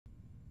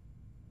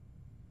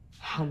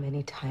How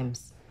many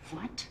times?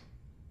 What?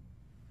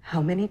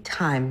 How many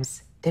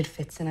times did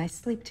Fitz and I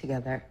sleep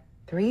together?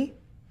 3?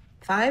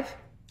 5?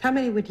 How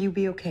many would you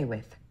be okay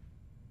with?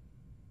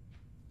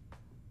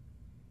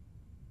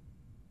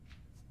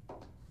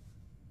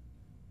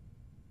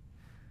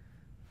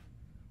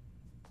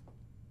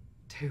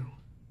 2.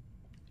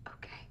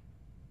 Okay.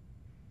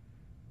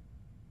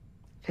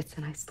 Fitz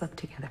and I slept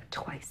together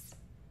twice.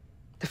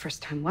 The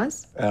first time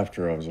was?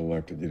 After I was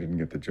elected, you didn't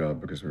get the job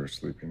because we were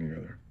sleeping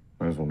together.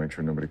 Might as well make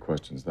sure nobody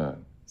questions that.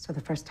 So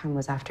the first time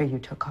was after you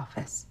took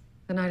office?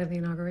 The night of the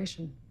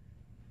inauguration.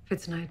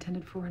 Fitz and I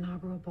attended 4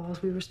 inaugural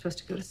balls. We were supposed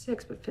to go to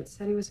 6, but Fitz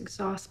said he was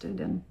exhausted,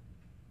 and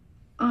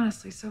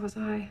honestly, so was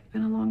I. It's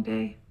been a long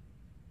day.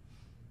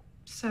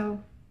 So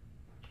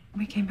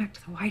we came back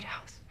to the White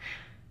House.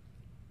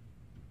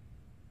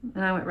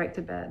 And I went right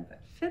to bed, but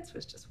Fitz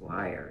was just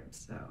wired,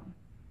 so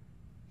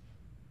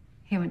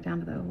he went down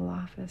to the Oval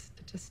Office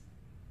to just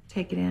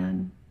take it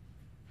in,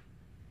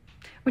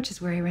 which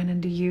is where he ran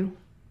into you.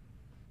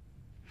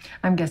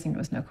 I'm guessing it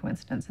was no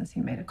coincidence since he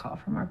made a call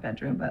from our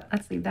bedroom, but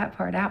let's leave that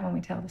part out when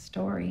we tell the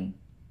story.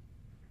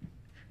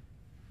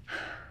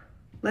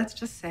 Let's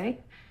just say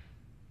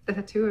that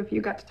the two of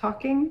you got to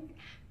talking,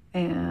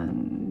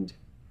 and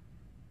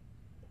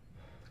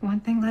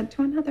one thing led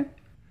to another.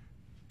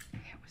 It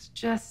was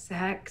just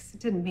sex. It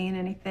didn't mean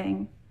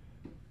anything.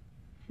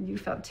 You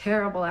felt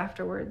terrible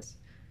afterwards.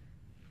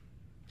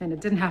 And it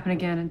didn't happen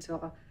again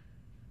until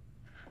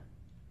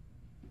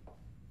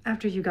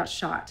after you got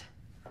shot.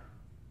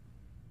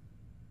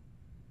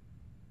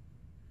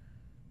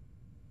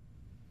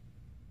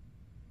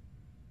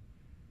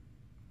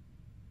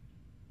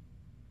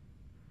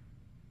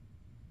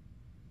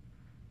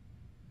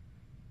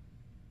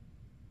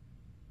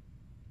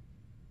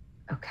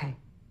 Okay.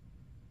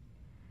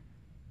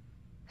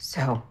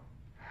 So,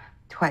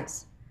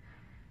 twice.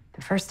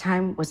 The first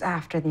time was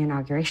after the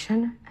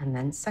inauguration, and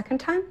then second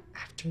time?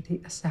 After the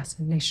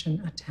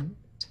assassination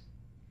attempt.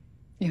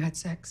 You had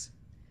sex.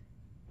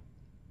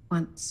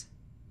 Once.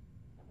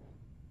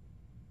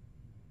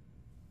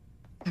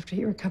 After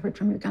you recovered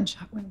from your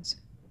gunshot wounds.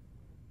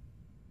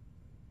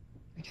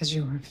 Because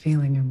you were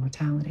feeling your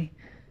mortality.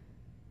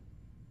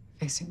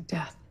 Facing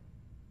death.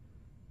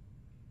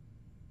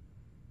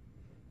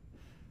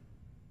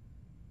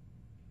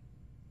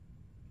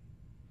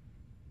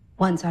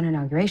 Once on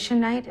inauguration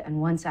night,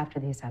 and once after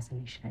the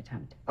assassination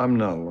attempt. I'm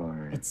not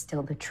lying. It's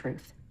still the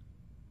truth.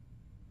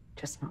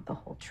 Just not the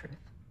whole truth.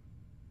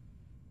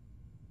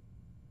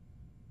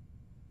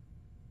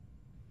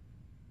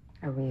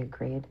 Are we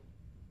agreed?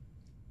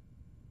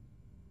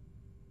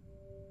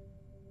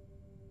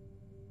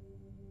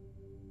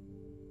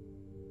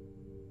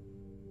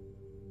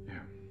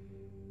 Yeah.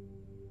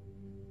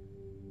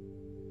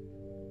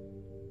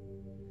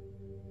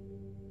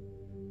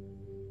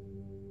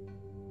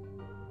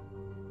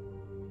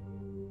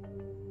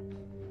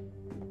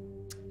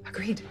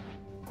 Agreed.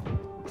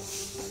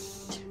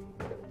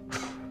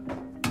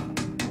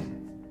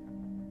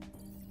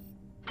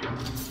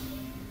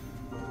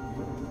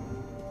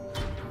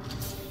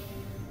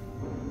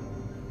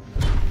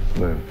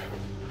 Liv,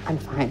 I'm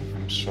fine.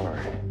 I'm sorry.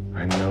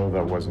 I know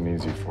that wasn't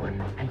easy for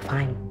you. I'm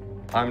fine.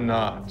 I'm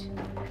not.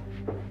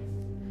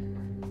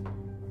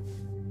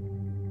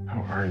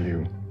 How are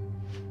you?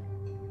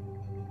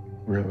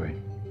 Really?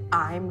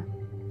 I'm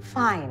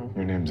fine.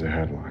 Your name's a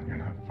headline. You're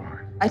not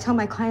fine. I tell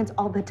my clients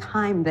all the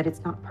time that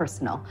it's not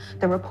personal.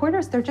 The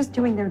reporters, they're just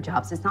doing their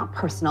jobs. It's not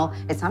personal.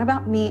 It's not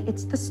about me.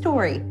 It's the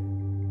story.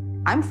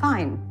 I'm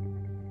fine.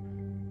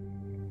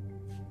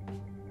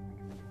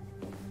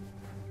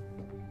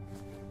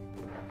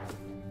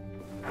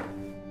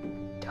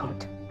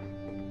 Don't.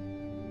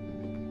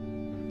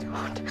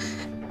 Don't.